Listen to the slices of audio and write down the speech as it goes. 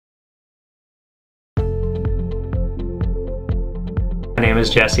My name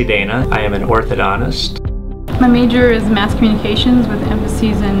is Jesse Dana. I am an orthodontist. My major is mass communications with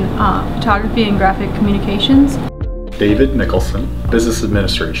emphases in photography and graphic communications. David Nicholson, business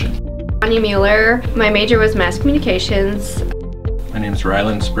administration. Anya Mueller. My major was mass communications. My name is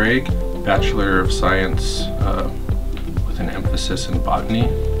Rylan Sprague, Bachelor of Science with an emphasis in botany.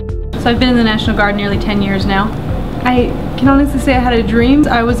 So I've been in the National Guard nearly 10 years now. I can honestly say I had a dream.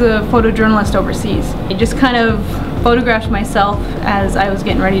 I was a photojournalist overseas. I just kind of photographed myself as I was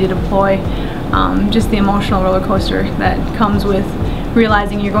getting ready to deploy. Just the emotional roller coaster that comes with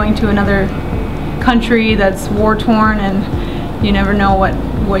realizing you're going to another country that's war-torn and you never know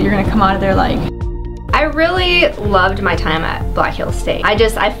what you're going to come out of there like. I really loved my time at Black Hills State.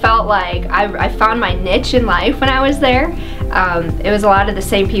 I felt like I found my niche in life when I was there. It was a lot of the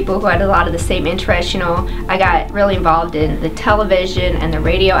same people who had a lot of the same interests, you know. I got really involved in the television and the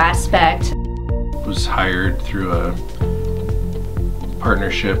radio aspect. I was hired through a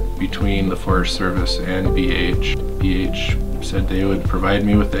partnership between the Forest Service and BH. BH said they would provide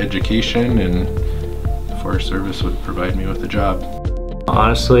me with the education and the Forest Service would provide me with a job.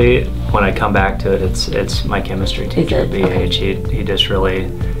 Honestly, when I come back to it, it's my chemistry teacher at BH. He just really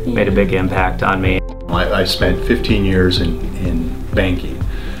made a big impact on me. I spent 15 years in banking.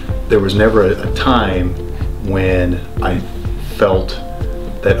 There was never a time when I felt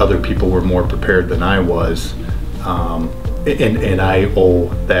that other people were more prepared than I was, and I owe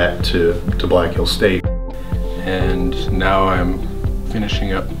that to Black Hills State. And now I'm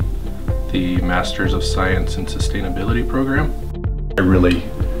finishing up the Masters of Science and Sustainability program. I really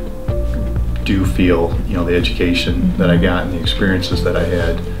do feel, you know, the education that I got and the experiences that I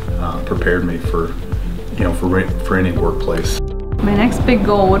had prepared me for, you know, for any workplace. My next big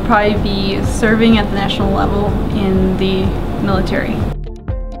goal would probably be serving at the national level in the military.